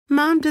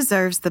Mom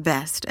deserves the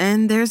best,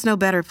 and there's no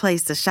better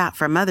place to shop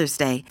for Mother's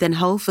Day than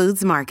Whole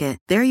Foods Market.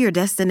 They're your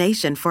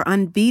destination for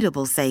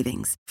unbeatable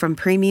savings, from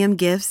premium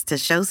gifts to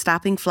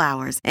show-stopping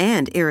flowers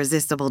and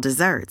irresistible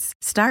desserts.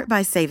 Start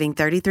by saving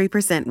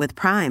 33% with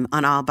Prime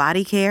on all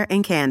body care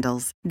and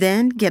candles.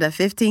 Then get a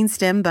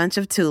 15-stem bunch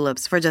of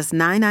tulips for just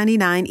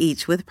 $9.99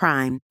 each with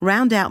Prime.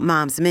 Round out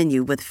Mom's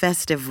menu with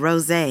festive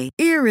rosé,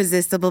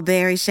 irresistible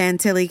berry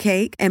chantilly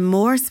cake, and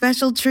more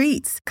special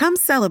treats. Come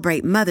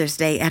celebrate Mother's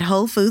Day at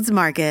Whole Foods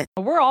Market.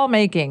 We're all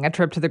making a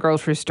trip to the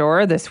grocery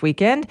store this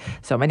weekend.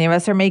 So many of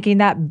us are making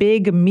that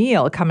big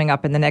meal coming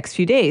up in the next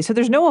few days. So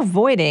there's no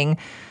avoiding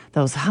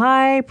those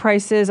high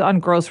prices on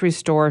grocery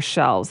store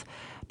shelves.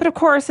 But of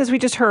course, as we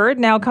just heard,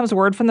 now comes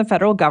word from the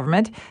federal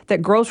government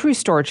that grocery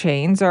store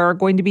chains are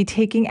going to be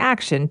taking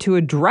action to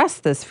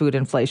address this food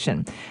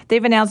inflation.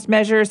 They've announced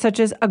measures such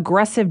as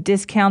aggressive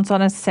discounts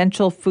on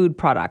essential food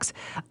products,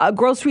 a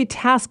grocery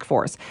task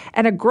force,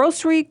 and a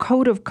grocery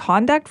code of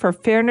conduct for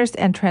fairness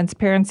and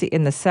transparency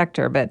in the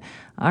sector. But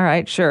all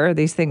right, sure,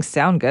 these things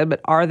sound good,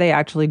 but are they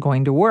actually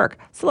going to work?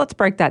 So let's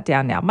break that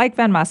down now. Mike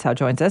Van Massow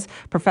joins us,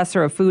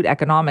 professor of food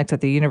economics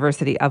at the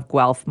University of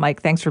Guelph.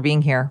 Mike, thanks for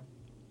being here.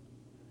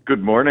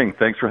 Good morning.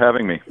 Thanks for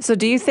having me. So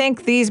do you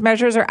think these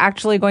measures are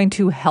actually going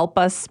to help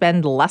us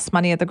spend less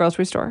money at the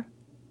grocery store?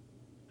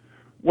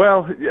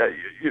 Well,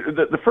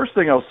 the first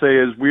thing I'll say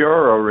is we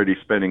are already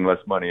spending less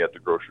money at the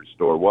grocery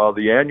store. While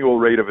the annual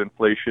rate of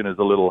inflation is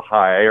a little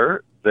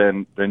higher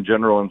than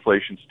general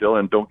inflation still,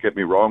 and don't get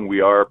me wrong,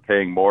 we are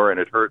paying more and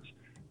it hurts.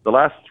 The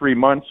last 3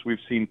 months,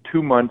 we've seen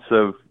 2 months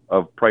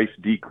of price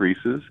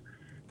decreases.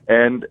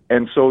 And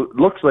so it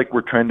looks like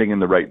we're trending in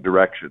the right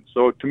direction.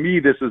 So to me,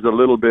 this is a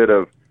little bit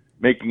of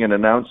making an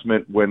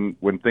announcement when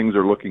things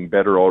are looking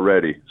better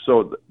already.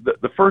 So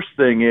the first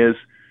thing is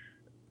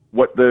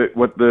what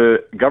the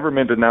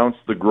government announced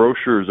the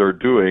grocers are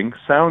doing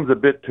sounds a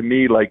bit to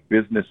me like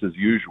business as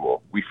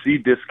usual. We see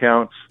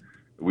discounts,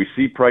 we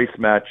see price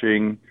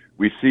matching,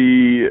 we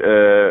see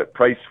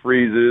price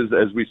freezes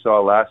as we saw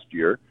last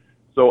year.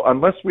 So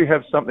unless we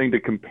have something to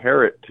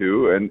compare it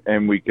to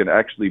and we can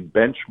actually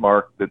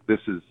benchmark that this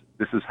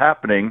is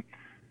happening,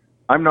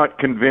 I'm not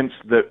convinced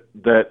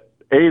that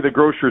A, the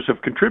grocers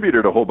have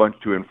contributed a whole bunch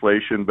to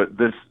inflation, but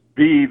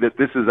B, that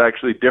this is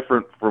actually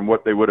different from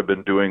what they would have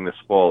been doing this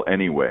fall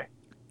anyway.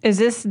 Is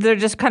this, they're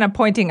just kind of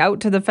pointing out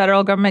to the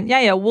federal government,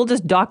 yeah, we'll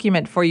just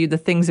document for you the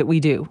things that we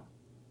do?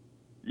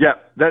 Yeah,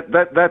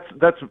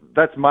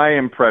 that's my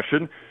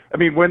impression. I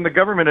mean, when the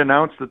government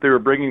announced that they were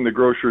bringing the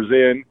grocers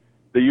in,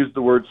 they used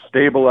the word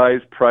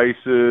stabilized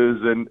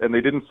prices, and they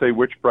didn't say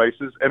which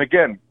prices. And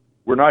again,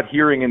 we're not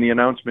hearing in the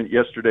announcement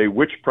yesterday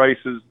which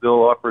prices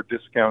they'll offer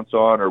discounts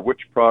on or which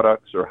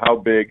products or how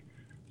big.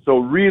 So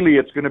really,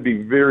 it's going to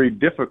be very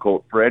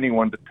difficult for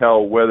anyone to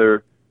tell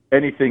whether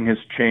anything has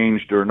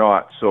changed or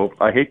not. So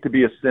I hate to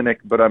be a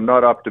cynic, but I'm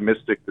not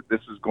optimistic that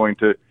this is going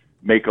to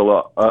make a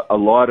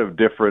lot of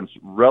difference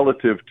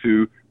relative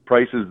to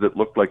prices that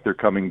look like they're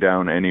coming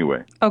down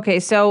anyway. Okay,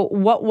 so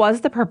what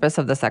was the purpose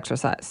of this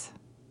exercise?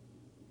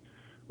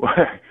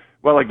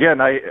 Well, again,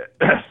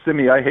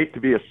 Simi, I hate to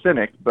be a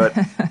cynic, but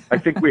I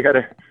think we had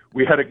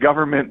a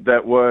government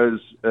that was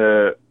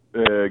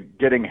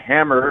getting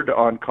hammered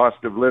on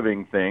cost of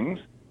living things,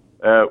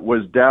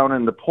 was down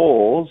in the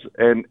polls,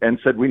 and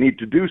said we need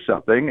to do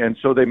something, and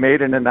so they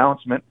made an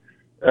announcement,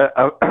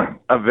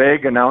 a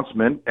vague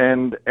announcement,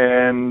 and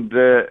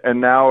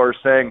now are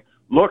saying,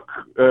 look,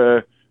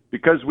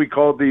 because we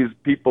called these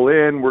people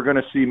in, we're going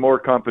to see more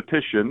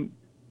competition.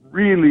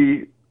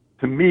 Really,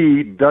 to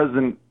me,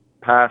 doesn't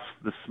pass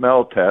the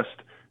smell test.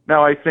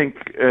 Now, I think,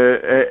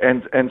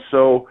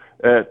 so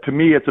to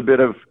me, it's a bit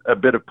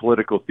of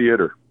political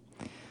theater.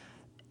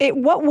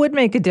 What would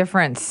make a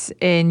difference,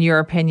 in your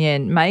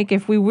opinion, Mike,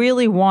 if we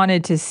really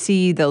wanted to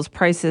see those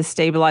prices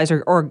stabilize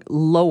or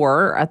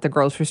lower at the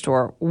grocery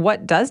store?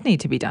 What does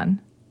need to be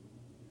done?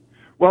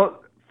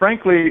 Well,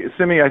 frankly,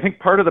 Simi, I think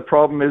part of the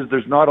problem is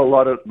there's not a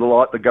lot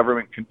the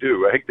government can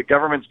do. I think the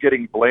government's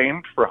getting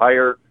blamed for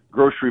higher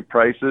grocery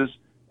prices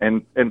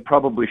and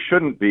probably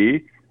shouldn't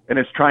be, and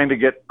is trying to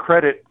get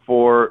credit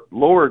for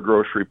lower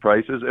grocery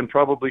prices and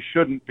probably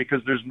shouldn't, because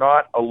there's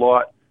not a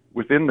lot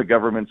within the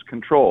government's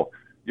control.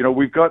 You know,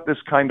 we've got this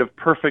kind of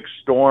perfect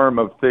storm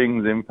of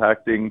things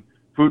impacting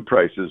food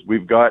prices.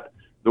 We've got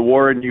the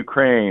war in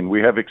Ukraine.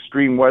 We have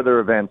extreme weather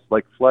events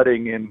like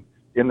flooding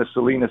in the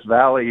Salinas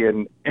Valley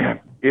in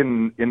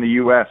the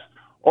U.S.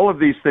 All of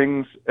these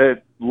things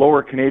at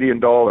lower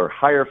Canadian dollar,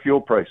 higher fuel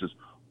prices,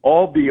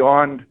 all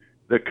beyond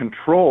the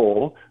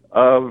control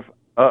of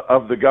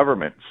the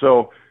government.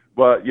 So,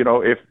 but you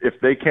know, if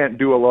they can't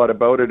do a lot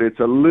about it, it's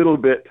a little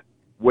bit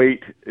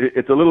wait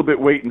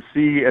and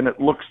see, and it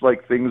looks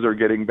like things are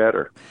getting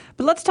better.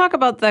 But let's talk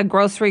about the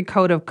grocery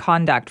code of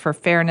conduct for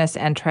fairness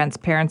and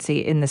transparency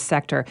in the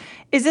sector.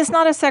 Is this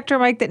not a sector,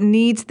 Mike, that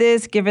needs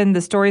this, given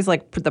the stories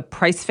like the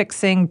price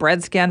fixing,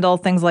 bread scandal,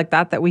 things like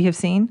that we have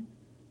seen?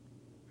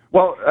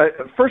 Well,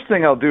 first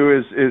thing I'll do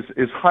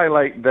is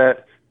highlight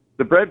that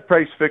the bread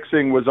price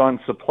fixing was on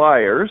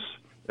suppliers,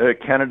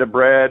 Canada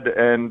Bread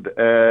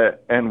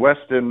and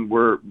Weston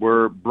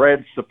were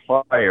bread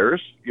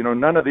suppliers.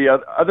 None of the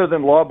other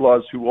than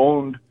Loblaws who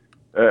owned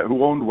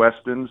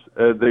Weston's.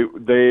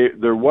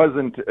 There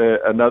wasn't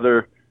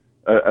another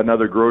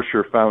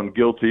grocer found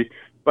guilty.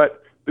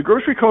 But the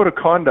Grocery Code of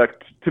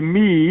Conduct, to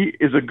me,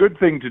 is a good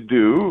thing to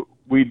do.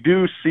 We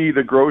do see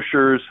the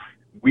grocers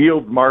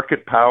wield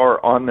market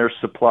power on their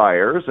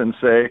suppliers and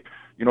say,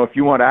 if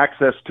you want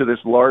access to this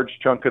large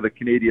chunk of the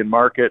Canadian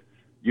market,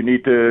 you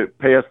need to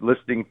pay us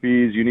listing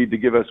fees, you need to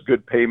give us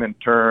good payment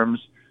terms,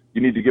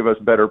 you need to give us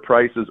better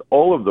prices,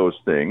 all of those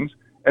things.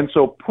 And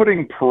so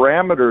putting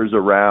parameters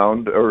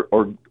around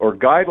or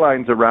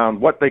guidelines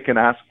around what they can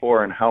ask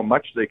for and how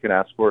much they can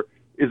ask for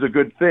is a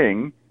good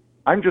thing.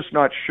 I'm just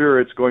not sure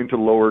it's going to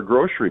lower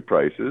grocery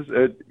prices.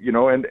 And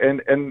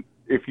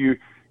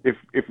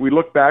if we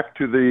look back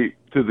to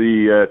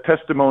the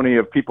testimony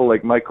of people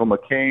like Michael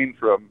McCain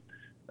from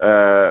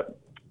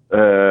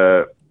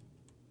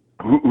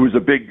who's a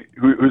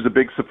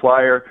big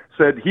supplier,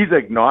 said he's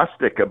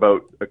agnostic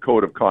about a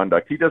code of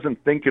conduct. He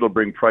doesn't think it'll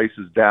bring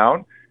prices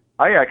down.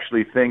 I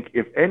actually think,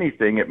 if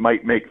anything, it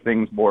might make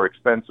things more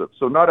expensive.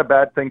 So not a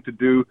bad thing to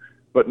do,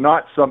 but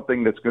not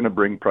something that's going to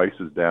bring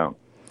prices down.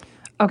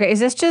 Okay, is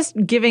this just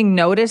giving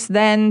notice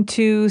then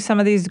to some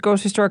of these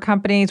grocery store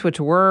companies which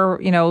were,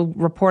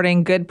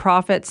 reporting good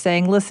profits,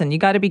 saying, listen, you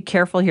got to be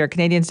careful here.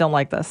 Canadians don't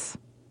like this?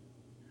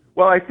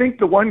 Well, I think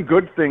the one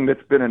good thing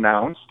that's been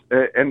announced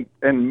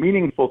and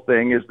meaningful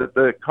thing is that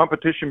the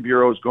Competition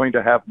Bureau is going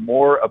to have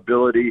more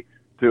ability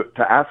to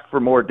ask for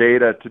more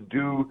data, to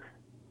do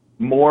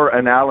more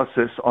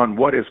analysis on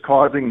what is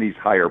causing these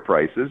higher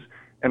prices.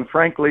 And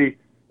frankly,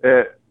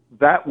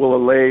 that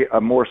will lay a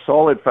more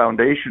solid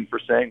foundation for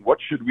saying, what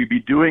should we be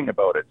doing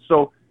about it?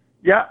 So,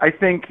 yeah, I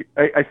think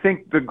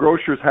the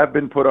grocers have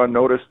been put on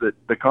notice that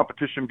the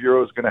Competition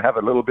Bureau is going to have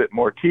a little bit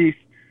more teeth.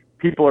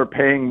 People are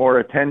paying more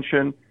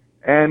attention,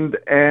 and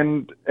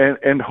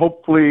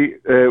hopefully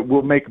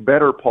we'll make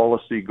better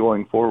policy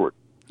going forward.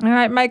 All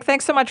right, Mike,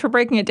 thanks so much for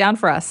breaking it down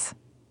for us.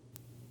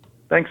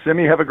 Thanks,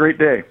 Simi. Have a great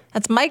day.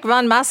 That's Mike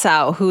Van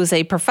Massow, who's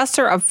a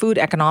professor of food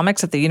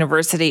economics at the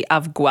University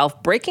of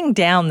Guelph, breaking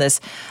down this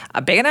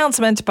big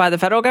announcement by the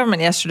federal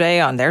government yesterday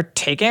on their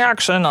taking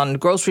action on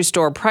grocery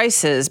store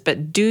prices.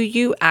 But do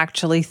you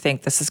actually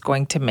think this is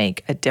going to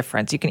make a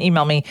difference? You can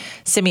email me,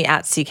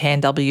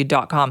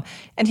 simi@cknw.com.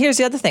 And here's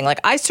the other thing.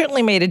 I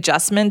certainly made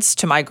adjustments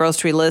to my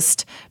grocery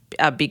list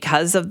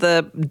because of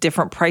the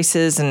different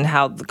prices and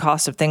how the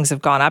cost of things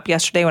have gone up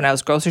yesterday when I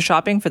was grocery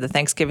shopping for the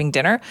Thanksgiving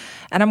dinner.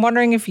 And I'm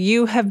wondering if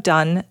you have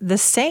done the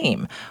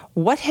same.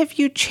 What have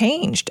you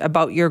changed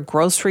about your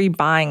grocery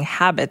buying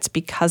habits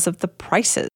because of the prices?